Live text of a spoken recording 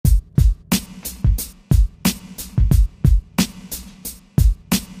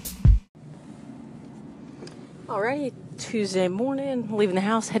Alrighty, Tuesday morning, leaving the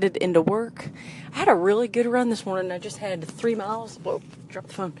house, headed into work. I had a really good run this morning. I just had 3 miles. Whoa, dropped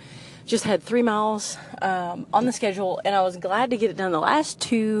the phone. Just had 3 miles on the schedule, and I was glad to get it done. The last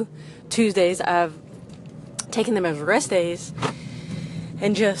 2 Tuesdays, I've taken them as rest days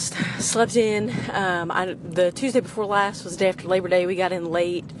and just slept in. The Tuesday before last was the day after Labor Day. We got in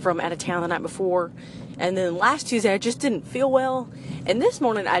late from out of town the night before. And then last Tuesday, I just didn't feel well. And this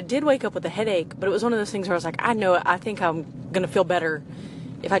morning, I did wake up with a headache, but it was one of those things where I was like, I think I'm going to feel better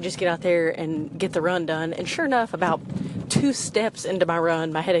if I just get out there and get the run done. And sure enough, about 2 steps into my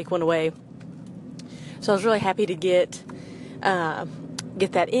run, my headache went away. So I was really happy to get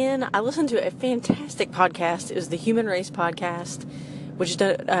that in. I listened to a fantastic podcast. It was the Human Race podcast, which is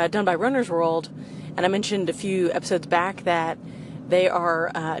done by Runner's World. And I mentioned a few episodes back that they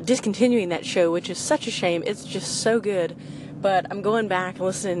are discontinuing that show, which is such a shame. It's just so good. But I'm going back and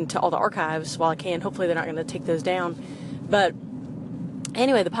listening to all the archives while I can. Hopefully they're not going to take those down. But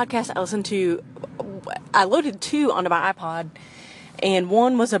anyway, the podcast I listened to, I loaded 2 onto my iPod. And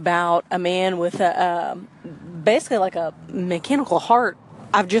one was about a man with basically like a mechanical heart.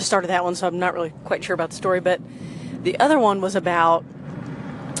 I've just started that one, so I'm not really quite sure about the story. But the other one was about,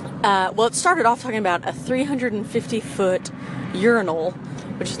 it started off talking about a 350-foot urinal,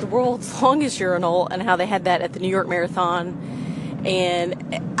 which is the world's longest urinal, and how they had that at the New York Marathon. And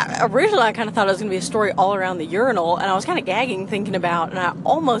originally I kind of thought it was going to be a story all around the urinal, and I was kind of gagging thinking about, and I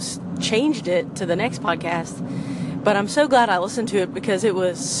almost changed it to the next podcast. But I'm so glad I listened to it because it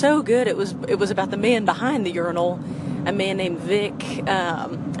was so good. It was about the man behind the urinal, a man named Vic.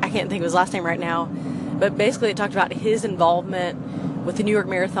 I can't think of his last name right now, but basically it talked about his involvement with the New York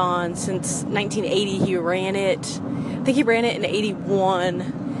Marathon since 1980. He ran it. I think he ran it in 81,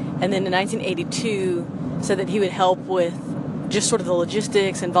 and then in 1982 said that he would help with just sort of the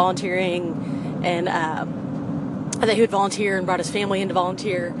logistics and volunteering, and that he would volunteer and brought his family in to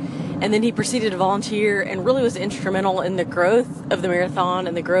volunteer. And then he proceeded to volunteer and really was instrumental in the growth of the marathon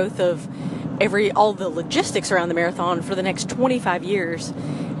and the growth of all the logistics around the marathon for the next 25 years.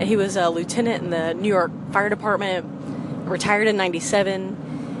 And he was a lieutenant in the New York Fire Department, retired in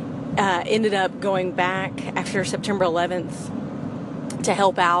 97, ended up going back after September 11th to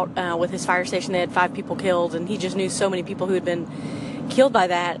help out with his fire station. They had 5 people killed, and he just knew so many people who had been killed by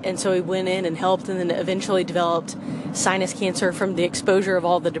that, and so he went in and helped, and then eventually developed sinus cancer from the exposure of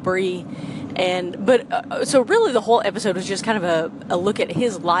all the debris. So really the whole episode was just kind of a look at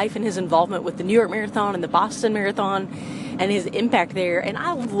his life and his involvement with the New York Marathon and the Boston Marathon and his impact there. And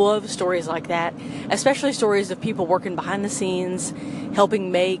I love stories like that, especially stories of people working behind the scenes,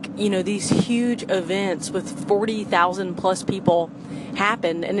 helping make, these huge events with 40,000 plus people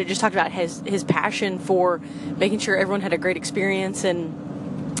happen. And it just talked about his passion for making sure everyone had a great experience,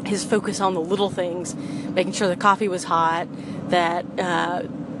 and his focus on the little things, making sure the coffee was hot, that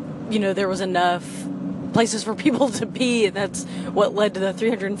there was enough places for people to pee, and that's what led to the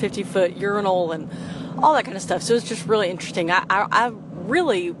 350-foot urinal and all that kind of stuff. So it's just really interesting. I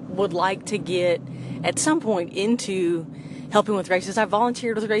really would like to get at some point into helping with races. I've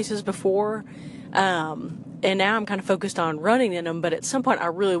volunteered with races before, and now I'm kind of focused on running in them, but at some point I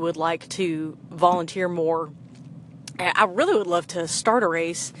really would like to volunteer more. I really would love to start a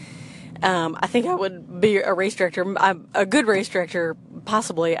race. I think I would be a race director. I'm a good race director,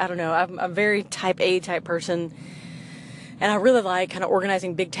 possibly. I don't know. I'm a very type A type person, and I really like kind of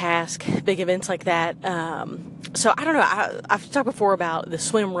organizing big tasks, big events like that. So I don't know. I've talked before about the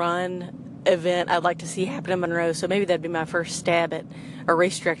swim run event I'd like to see happen in Monroe, so maybe that'd be my first stab at a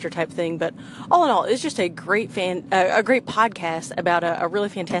race director type thing. But all in all, it's just a great podcast about a really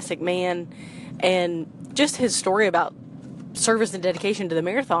fantastic man, and just his story about service and dedication to the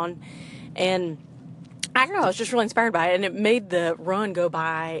marathon. And I don't know, I was just really inspired by it, and it made the run go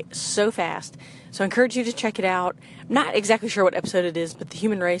by so fast. So I encourage you to check it out. I'm not exactly sure what episode it is, but the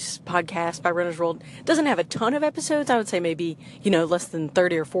Human Race podcast by Runner's World doesn't have a ton of episodes. I would say maybe, less than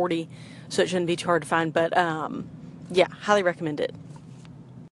 30 or 40, so it shouldn't be too hard to find. But, yeah, highly recommend it.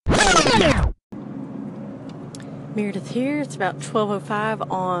 Meredith here. It's about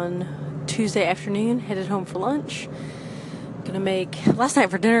 12:05 on Tuesday afternoon, headed home for lunch. Last night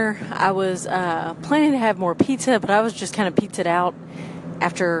for dinner, I was planning to have more pizza, but I was just kind of pizzaed out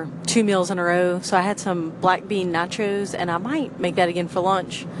after 2 meals in a row. So I had some black bean nachos, and I might make that again for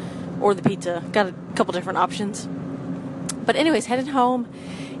lunch, or the pizza. Got a couple different options. But anyways, headed home,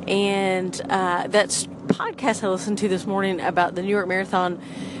 and that podcast I listened to this morning about the New York Marathon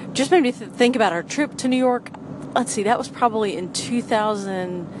just made me think about our trip to New York. Let's see, that was probably in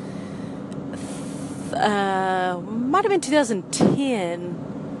 2000. Might have been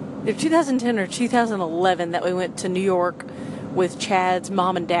 2010 either 2010 or 2011 that we went to New York with Chad's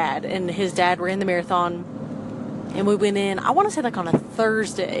mom and dad, and his dad ran the marathon, and we went in, I want to say like on a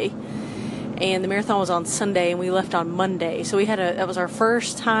Thursday, and the marathon was on Sunday, and we left on Monday. So that was our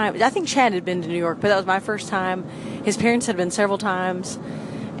first time. I think Chad had been to New York, but that was my first time. His parents had been several times,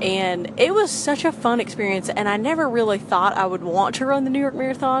 and it was such a fun experience, and I never really thought I would want to run the New York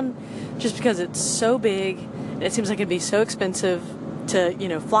Marathon just because it's so big, and it seems like it'd be so expensive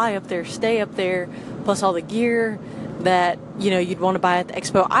to, fly up there, stay up there, plus all the gear that, you'd want to buy at the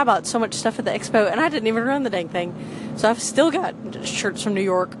expo. I bought so much stuff at the expo, and I didn't even run the dang thing. So I've still got shirts from New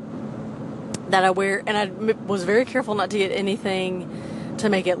York that I wear, and I was very careful not to get anything to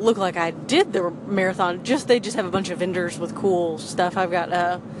make it look like I did the marathon. They just have a bunch of vendors with cool stuff. I've got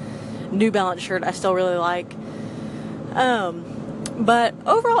a New Balance shirt I still really like. But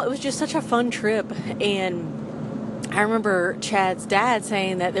overall, it was just such a fun trip, and I remember Chad's dad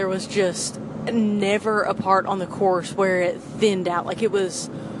saying that there was just never a part on the course where it thinned out. Like, it was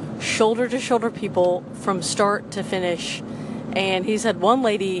shoulder to shoulder people from start to finish. And he said one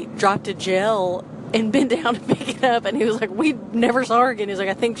lady dropped a gel and bent down to pick it up, and he was like, we never saw her again. He's like,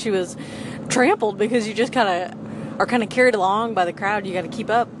 I think she was trampled, because you just are kind of carried along by the crowd. You got to keep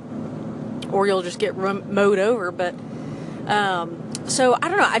up, or you'll just get mowed over. But so I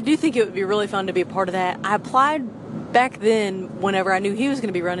don't know. I do think it would be really fun to be a part of that. I applied back then whenever I knew he was going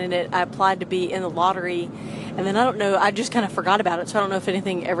to be running it. I applied to be in the lottery, and then I don't know. I just kind of forgot about it, so I don't know if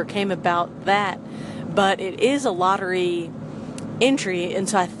anything ever came about that. But it is a lottery entry, and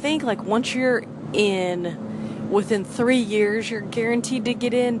so I think like once you're in, within 3 years you're guaranteed to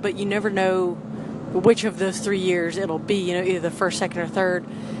get in, but you never know which of those 3 years it'll be, either the first, second, or third.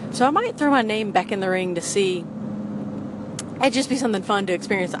 So I might throw my name back in the ring to see. It'd just be something fun to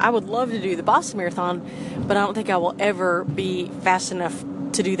experience. I would love to do the Boston Marathon, but I don't think I will ever be fast enough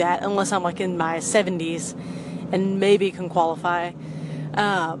to do that unless I'm like in my 70s and maybe can qualify.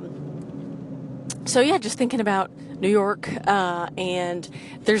 So yeah, just thinking about New York, and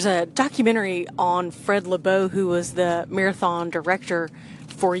there's a documentary on Fred Lebow, who was the marathon director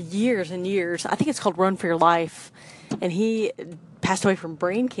for years and years. I think it's called Run for Your Life, and he passed away from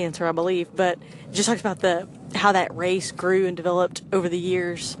brain cancer, I believe, but it just talks about how that race grew and developed over the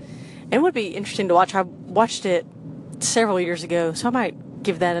years. And it would be interesting to watch. I watched it several years ago, so I might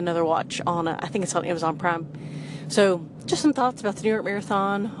give that another watch on, I think it's on Amazon Prime. So just some thoughts about the New York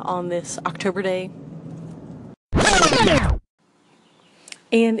Marathon on this October day.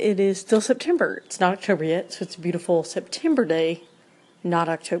 And it is still September. It's not October yet, so it's a beautiful September day, not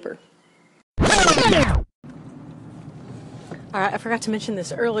October. Alright, I forgot to mention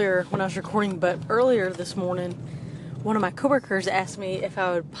this earlier when I was recording, but earlier this morning, one of my coworkers asked me if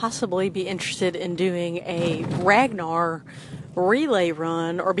I would possibly be interested in doing a Ragnar relay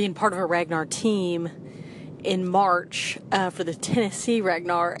run, or being part of a Ragnar team in March for the Tennessee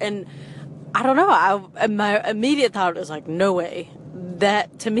Ragnar. And I don't know, my immediate thought was like, no way.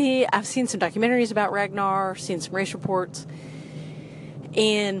 That, to me, I've seen some documentaries about Ragnar, seen some race reports,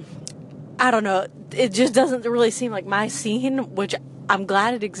 and I don't know, it just doesn't really seem like my scene, which I'm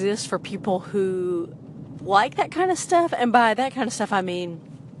glad it exists for people who like that kind of stuff. And by that kind of stuff, I mean,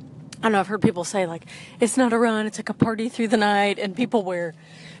 I don't know, I've heard people say, like, it's not a run, it's like a party through the night, and people wear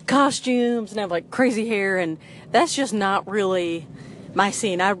costumes and have, like, crazy hair, and that's just not really my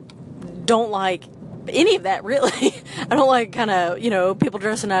scene. I don't like any of that, really. I don't like kind of, people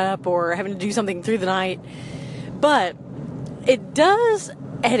dressing up or having to do something through the night. But it does,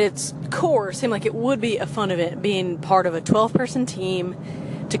 at its core, seem like it would be a fun event, being part of a 12-person team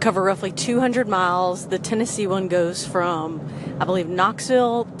to cover roughly 200 miles. The Tennessee one goes from, I believe,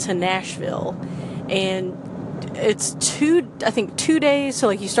 Knoxville to Nashville. And it's 2 days. So,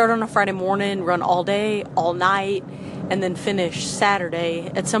 like, you start on a Friday morning, run all day, all night, and then finish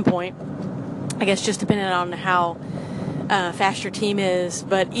Saturday at some point. I guess just depending on how fast your team is.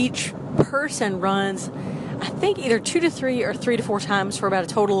 But each person runs, I think, either 2 to 3 or 3 to 4 times for about a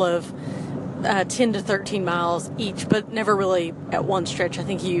total of 10 to 13 miles each, but never really at one stretch. I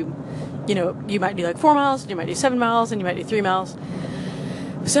think you might do like 4 miles, you might do 7 miles, and you might do 3 miles.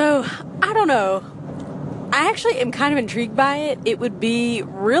 So, I don't know. I actually am kind of intrigued by it. It would be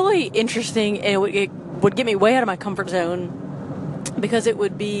really interesting, and it would get me way out of my comfort zone, because it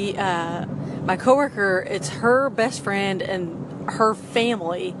would be my coworker, it's her best friend and her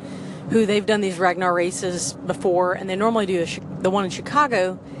family who they've done these Ragnar races before, and they normally do the one in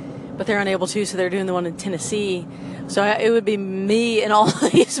Chicago, but they're unable to, so they're doing the one in Tennessee. So it would be me and all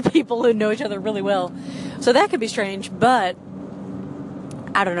these people who know each other really well. So that could be strange, but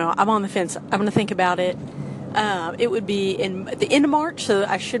I don't know. I'm on the fence. I'm going to think about it. It would be in the end of March, so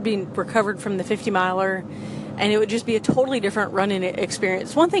I should be recovered from the 50 miler, and it would just be a totally different running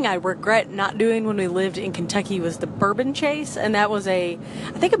experience. One thing I regret not doing when we lived in Kentucky was the Bourbon Chase, and that was I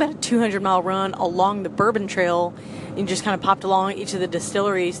think about a 200-mile run along the Bourbon Trail. You just kind of popped along each of the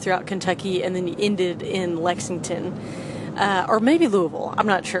distilleries throughout Kentucky, and then you ended in Lexington, or maybe Louisville. I'm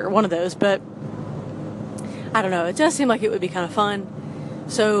not sure, one of those, but I don't know. It does seem like it would be kind of fun,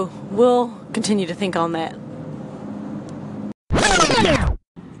 so we'll continue to think on that.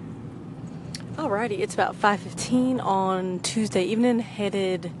 Alrighty, it's about 5:15 on Tuesday evening,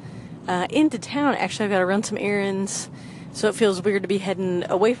 headed into town. Actually, I've got to run some errands, so it feels weird to be heading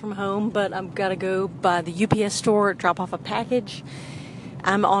away from home, but I've got to go by the UPS store, drop off a package.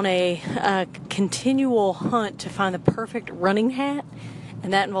 I'm on a continual hunt to find the perfect running hat,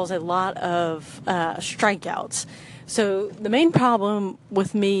 and that involves a lot of strikeouts. So the main problem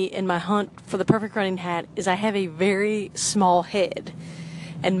with me in my hunt for the perfect running hat is I have a very small head.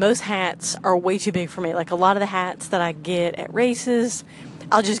 And most hats are way too big for me. Like a lot of the hats that I get at races,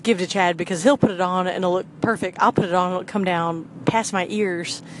 I'll just give to Chad because he'll put it on and it'll look perfect. I'll put it on and it'll come down past my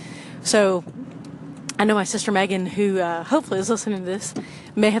ears. So I know my sister Megan, who hopefully is listening to this,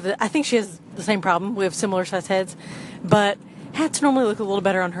 may have I think she has the same problem. We have similar size heads. But hats normally look a little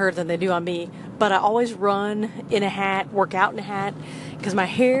better on her than they do on me. But I always run in a hat, work out in a hat, because my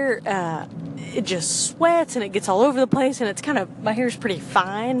hair, it just sweats and it gets all over the place, and it's my hair's pretty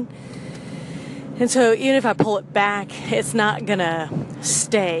fine. And so even if I pull it back, it's not going to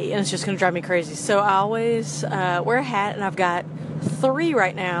stay, and it's just going to drive me crazy. So I always wear a hat, and I've got 3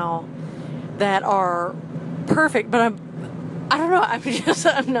 right now that are perfect, but I don't know,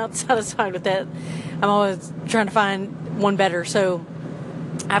 I'm not satisfied with that. I'm always trying to find one better. So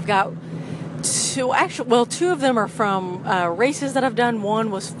I've got 2 of them are from races that I've done. One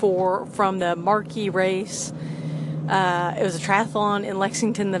was from the Marquee race. It was a triathlon in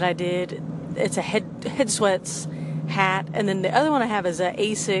Lexington that I did. It's a head sweats hat, and then the other one I have is a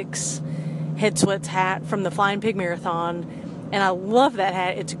ASICS head sweats hat from the Flying Pig Marathon, and I love that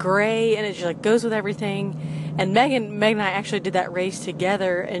hat. It's gray and it just goes with everything. And Megan and I actually did that race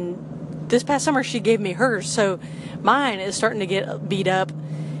together, and this past summer she gave me hers, so mine is starting to get beat up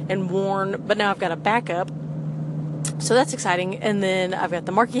and worn, but now I've got a backup, so that's exciting. And then I've got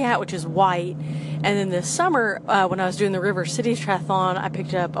the Marquee hat, which is white, and then this summer when I was doing the River Cities Triathlon, I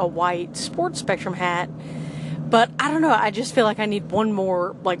picked up a white Sports Spectrum hat. But I don't know, I just feel like I need one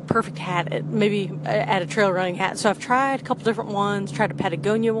more perfect hat, maybe at a trail running hat. So I've tried a couple different ones, tried a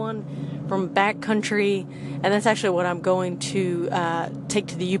Patagonia one from Backcountry, and that's actually what I'm going to take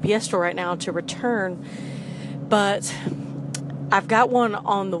to the UPS store right now to return. But I've got one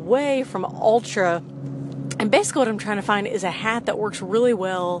on the way from Ultra, and basically what I'm trying to find is a hat that works really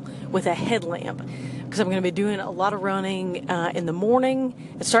well with a headlamp, because I'm going to be doing a lot of running in the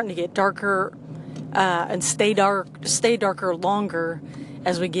morning. It's starting to get darker and stay darker longer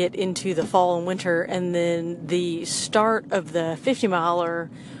as we get into the fall and winter, and then the start of the 50 miler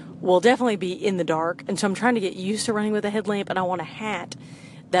will definitely be in the dark. And so I'm trying to get used to running with a headlamp, and I want a hat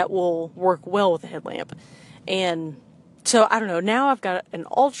that will work well with a headlamp. And so I don't know, now I've got an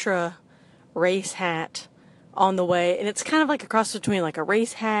Ultra race hat on the way, and it's kind of like a cross between a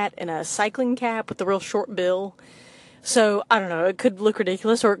race hat and a cycling cap with the real short bill. So I don't know, it could look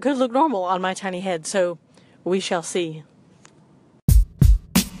ridiculous or it could look normal on my tiny head, so we shall see.